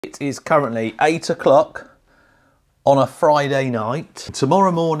It is currently 8 o'clock on a Friday night.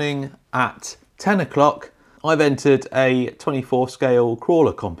 Tomorrow morning at 10 o'clock, I've entered a 24 scale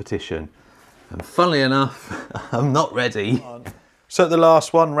crawler competition. And funnily enough, I'm not ready. So at the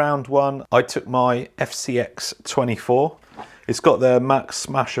last one, round one, I took my FCX 24. It's got the Max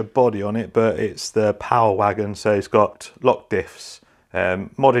Smasher body on it, but it's the Power Wagon, so it's got lock diffs,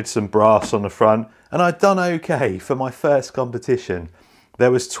 modded some brass on the front, and I'd done okay for my first competition. There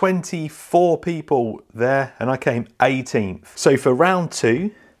was 24 people there and I came 18th. So for round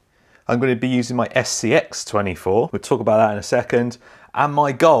two, I'm going to be using my SCX 24. We'll talk about that in a second. And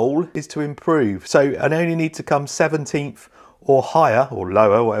my goal is to improve. So I only need to come 17th or higher or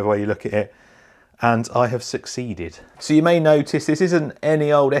lower, whatever way you look at it. And I have succeeded. So you may notice this isn't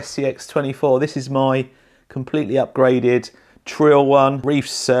any old SCX 24. This is my completely upgraded Treal one, Reef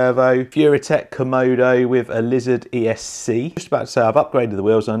Servo, Furitek Kumodo with a Lizard ESC. Just about to say I've upgraded the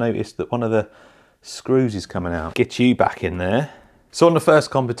wheels and I noticed that one of the screws is coming out. Get you back in there. So on the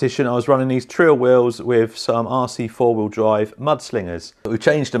first competition I was running these Treal wheels with some RC 4-wheel drive mudslingers. But we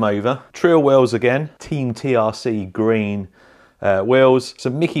changed them over. Treal wheels again, Team TRC green wheels,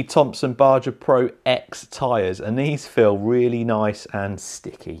 some Mickey Thompson Barger Pro X tyres, and these feel really nice and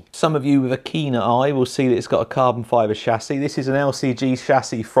sticky. Some of you with a keener eye will see that it's got a carbon fibre chassis. This is an LCG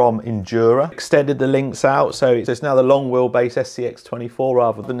chassis from Endura. Extended the links out, so it's now the long wheelbase SCX 24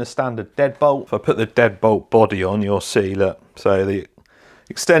 rather than the standard deadbolt. If I put the deadbolt body on, you'll see, look, so the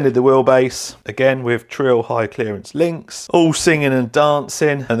extended the wheelbase, again with Treal high clearance links, all singing and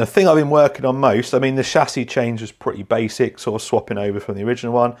dancing. And the thing I've been working on most, I mean the chassis change was pretty basic, sort of swapping over from the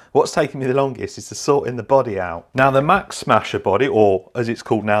original one. What's taken me the longest is to sorting the body out. Now the Max Smasher body, or as it's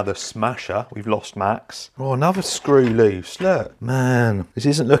called now, the Smasher, we've lost Max. Oh, another screw loose, look. Man, this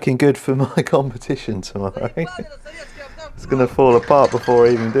isn't looking good for my competition tomorrow. It's going to fall apart before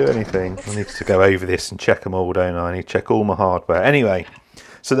I even do anything. I need to go over this and check them all, don't I? I need to check all my hardware. Anyway,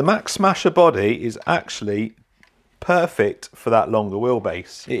 so the Max Smasher body is actually perfect for that longer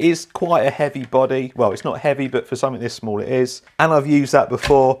wheelbase. It is quite a heavy body. Well, it's not heavy, but for something this small it is. And I've used that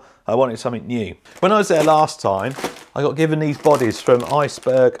before. I wanted something new. When I was there last time, I got given these bodies from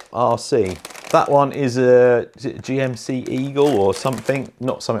Iceberg RC. That one is a GMC Eagle or something,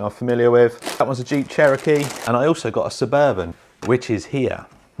 not something I'm familiar with. That one's a Jeep Cherokee. And I also got a Suburban, which is here.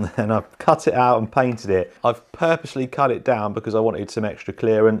 And I've cut it out and painted it. I've purposely cut it down because I wanted some extra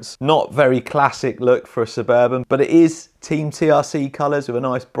clearance. Not very classic look for a Suburban, but it is Team TRC colours with a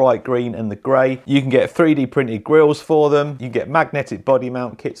nice bright green and the grey. You can get 3D printed grills for them. You can get magnetic body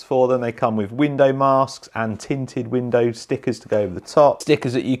mount kits for them. They come with window masks and tinted window stickers to go over the top.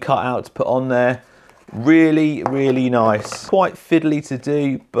 Stickers that you cut out to put on there. Really, really nice. Quite fiddly to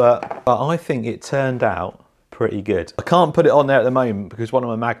do, but I think it turned out pretty good. I can't put it on there at the moment because one of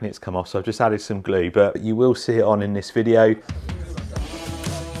my magnets come off, so I've just added some glue, but you will see it on in this video.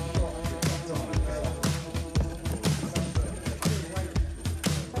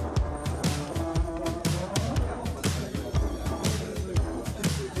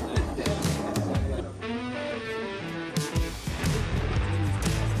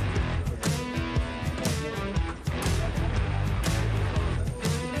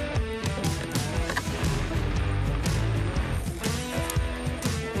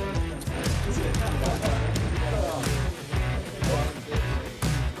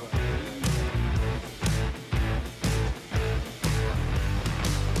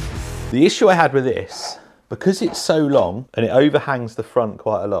 The issue I had with this, because it's so long and it overhangs the front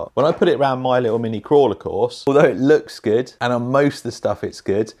quite a lot, when I put it around my little mini crawler course, although it looks good, and on most of the stuff it's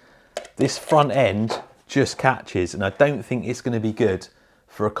good, this front end just catches, and I don't think it's going to be good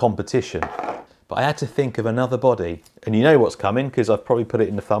for a competition. But I had to think of another body, and you know what's coming, because I've probably put it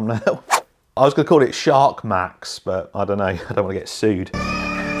in the thumbnail. I was going to call it Shark Max, but I don't know, I don't want to get sued.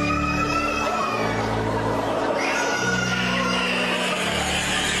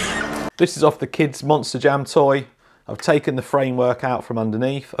 This is off the kids' Monster Jam toy. I've taken the framework out from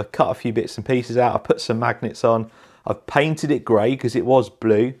underneath. I've cut a few bits and pieces out. I've put some magnets on. I've painted it grey because it was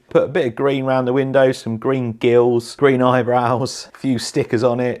blue. Put a bit of green around the windows, some green gills, green eyebrows, a few stickers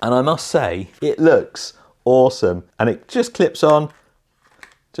on it. And I must say, it looks awesome. And it just clips on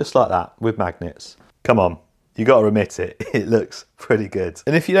just like that with magnets. Come on, you got to admit it. It looks pretty good.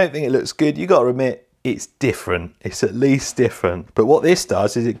 And if you don't think it looks good, you got to admit it's different. It's at least different. But what this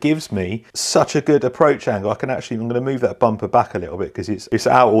does is it gives me such a good approach angle. I can actually, I'm going to move that bumper back a little bit because it's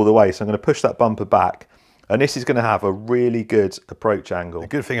out all the way. So I'm going to push that bumper back. And this is going to have a really good approach angle. The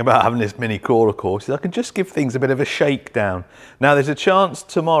good thing about having this mini crawler course is I can just give things a bit of a shakedown. Now there's a chance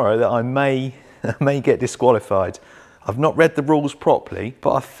tomorrow that I may get disqualified. I've not read the rules properly,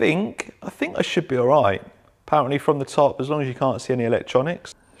 but I think I should be all right. Apparently from the top, as long as you can't see any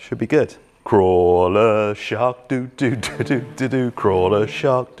electronics, should be good. Crawler shark, do do do do do do. Crawler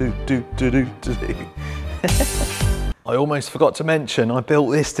shark, do do do do do do. I almost forgot to mention, I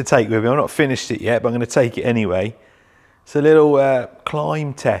built this to take with me. I've not finished it yet, but I'm going to take it anyway. It's a little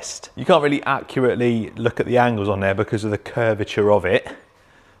climb test. You can't really accurately look at the angles on there because of the curvature of it,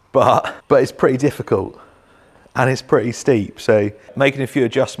 but it's pretty difficult and it's pretty steep. So making a few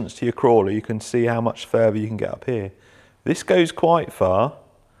adjustments to your crawler, you can see how much further you can get up here. This goes quite far.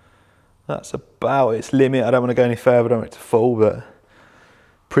 That's about its limit. I don't want to go any further, I don't want it to fall, but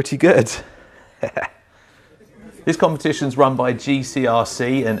pretty good. This competition's run by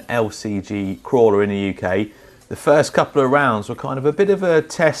GCRC and LCG Crawler in the UK. The first couple of rounds were kind of a bit of a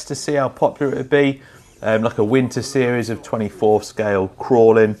test to see how popular it would be, like a winter series of 24 scale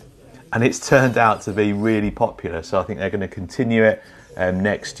crawling, and it's turned out to be really popular. So I think they're going to continue it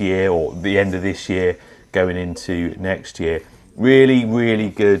next year, or the end of this year going into next year. Really, really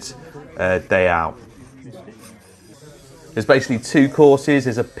good day out. There's basically two courses.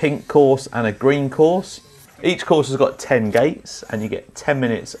 There's a pink course and a green course. Each course has got 10 gates and you get 10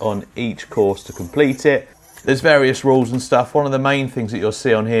 minutes on each course to complete it. There's various rules and stuff. One of the main things that you'll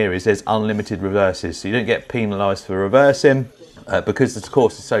see on here is there's unlimited reverses, so you don't get penalised for reversing because the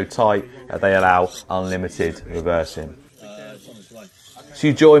course is so tight. They allow unlimited reversing. So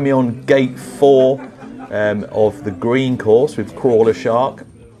you join me on gate 4 of the green course with Crawler Shark.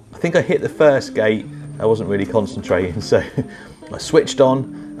 I think I hit the first gate. I wasn't really concentrating, so I switched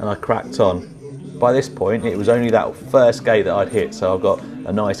on and I cracked on. By this point, it was only that first gate that I'd hit, so I've got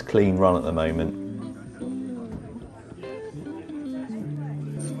a nice clean run at the moment.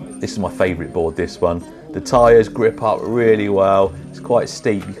 This is my favourite board, this one. The tyres grip up really well. It's quite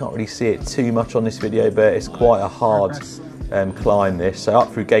steep. You can't really see it too much on this video, but it's quite a hard climb this. So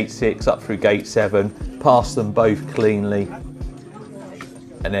up through gate 6, up through gate 7, past them both cleanly.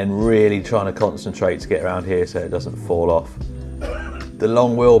 And then really trying to concentrate to get around here so it doesn't fall off. The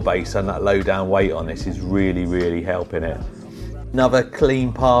long wheelbase and that low down weight on this is really, really helping it. Another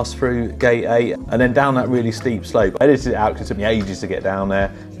clean pass through gate 8 and then down that really steep slope. I edited it out because it took me ages to get down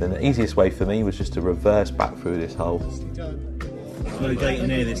there. Then the easiest way for me was just to reverse back through this hole. No gate in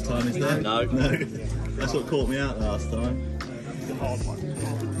here this time, is there? No. No. That's what caught me out last time.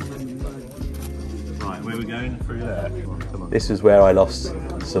 Right, where are we going? Through there? Come on. This is where I lost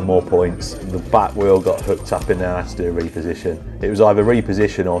some more points. The back wheel got hooked up in there, I had to do a reposition. It was either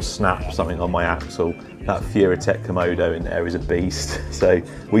reposition or snap something on my axle. That Furitek Kumodo in there is a beast. So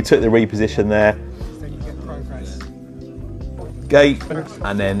we took the reposition there. Gate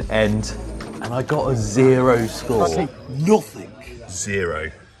and then end. And I got a 0 score. Nothing.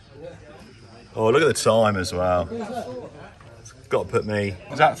 0. Oh, look at the time as well. It's got to put me.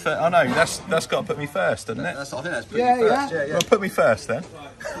 Is that oh no, that's got to put me first, doesn't it? I think that's put you first. Yeah. Well, put me first then.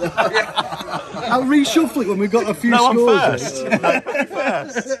 I'll reshuffle it when we've got a few scores. No, I'm first. No,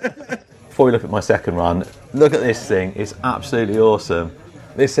 first. Before we look at my second run, look at this thing. It's absolutely awesome.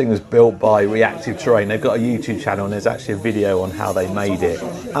 This thing was built by Reactive Terrain. They've got a YouTube channel and there's actually a video on how they made it.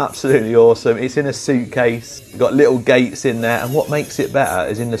 Absolutely awesome. It's in a suitcase. You've got little gates in there, and what makes it better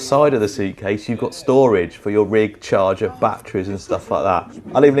is in the side of the suitcase you've got storage for your rig, charger, batteries and stuff like that.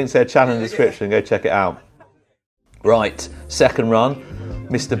 I'll leave links to their channel in the description and go check it out. Right, second run.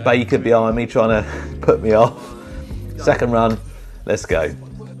 Mr. Baker behind me trying to put me off. Second run, let's go.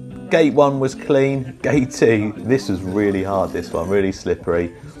 Gate 1 was clean. Gate 2, this was really hard, this one, really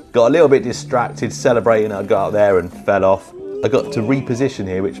slippery. Got a little bit distracted celebrating. I got out there and fell off. I got to reposition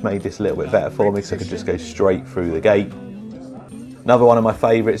here, which made this a little bit better for me, so I could just go straight through the gate. Another one of my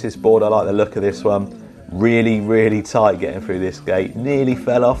favourites, this board. I like the look of this one. Really, really tight getting through this gate. Nearly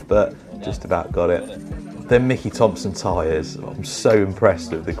fell off, but just about got it. Then Mickey Thompson tyres. I'm so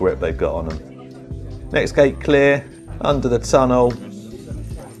impressed with the grip they've got on them. Next gate clear, under the tunnel.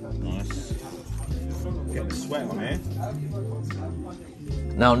 Sweat on here.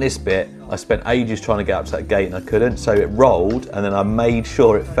 Now on this bit, I spent ages trying to get up to that gate and I couldn't, so it rolled and then I made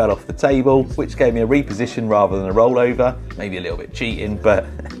sure it fell off the table, which gave me a reposition rather than a rollover. Maybe a little bit cheating, but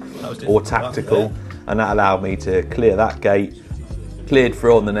or tactical, and that allowed me to clear that gate. Cleared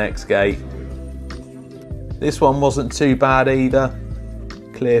through on the next gate. This one wasn't too bad either.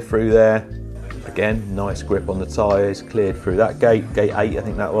 Clear through there. Again, nice grip on the tyres. Cleared through that gate, gate 8 I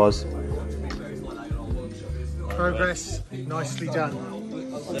think that was. Progress, nicely done.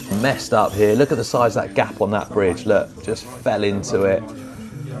 Messed up here. Look at the size of that gap on that bridge. Look, just fell into it.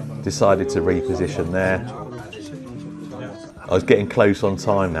 Decided to reposition there. I was getting close on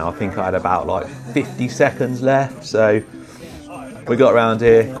time now. I think I had about like 50 seconds left. So we got around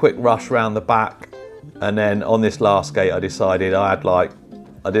here, quick rush round the back. And then on this last gate, I decided I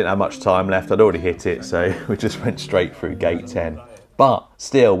didn't have much time left. I'd already hit it. So we just went straight through gate 10. But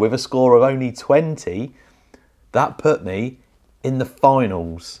still, with a score of only 20, that put me in the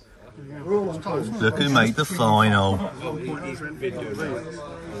finals. Look who made the final.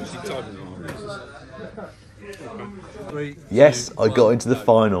 Yes, I got into the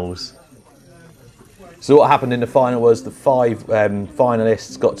finals. So what happened in the final was the 5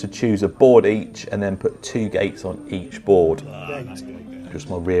 finalists got to choose a board each and then put 2 gates on each board. Just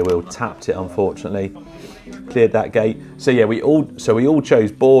my rear wheel tapped it, unfortunately. Cleared that gate. So yeah, we all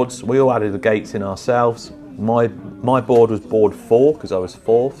chose boards. We all added the gates in ourselves. My board was board 4 because I was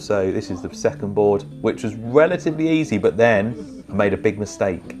 4th. So this is the second board, which was relatively easy. But then I made a big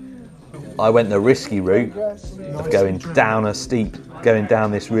mistake. I went the risky route of going down this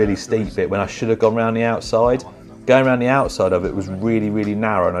really steep bit when I should have gone around the outside. Going around the outside of it was really, really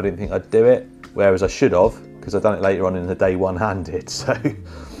narrow, and I didn't think I'd do it. Whereas I should have, because I've done it later on in the day one-handed. So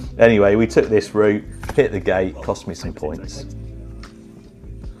anyway, we took this route, hit the gate, cost me some points.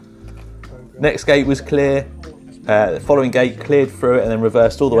 Next gate was clear. The following gate cleared through it and then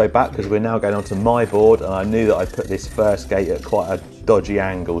reversed all the way back because we're now going onto my board, and I knew that I put this first gate at quite a dodgy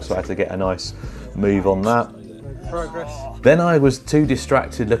angle, so I had to get a nice move on that. Then I was too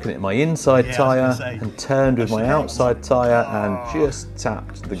distracted looking at my inside tyre and turned with my outside tyre and just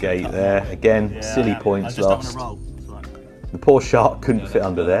tapped the gate there. Again, silly points lost. The poor shark couldn't fit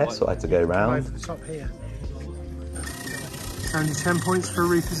under there, so I had to go round. Over the top here. Only 10 points for a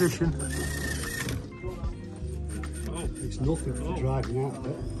reposition. It's nothing for driving out of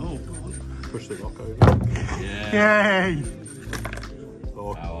it. Oh, push the rock over. Yeah. Yay!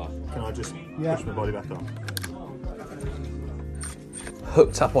 Or can I just push my body back on?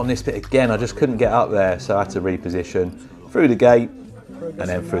 Hooked up on this bit again, I just couldn't get up there, so I had to reposition through the gate and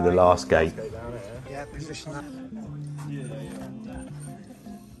then through the last gate. Yeah, position that.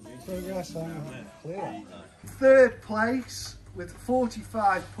 Progress clear. Third place with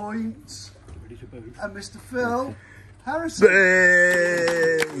 45 points, and Mr. Phil Harrison.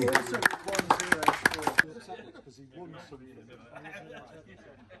 Hey! Also with 1-0.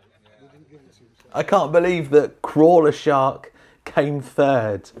 I can't believe that Crawler Shark came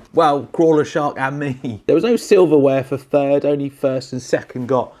third. Well, Crawler Shark and me. There was no silverware for third, only first and second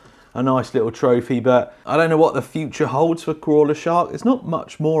got a nice little trophy, but I don't know what the future holds for Crawler Shark. There's not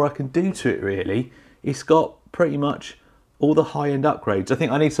much more I can do to it really. It's got pretty much all the high-end upgrades. I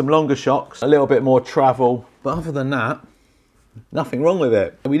think I need some longer shocks, a little bit more travel, but other than that, nothing wrong with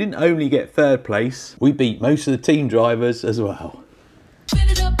it. We didn't only get third place, we beat most of the team drivers as well.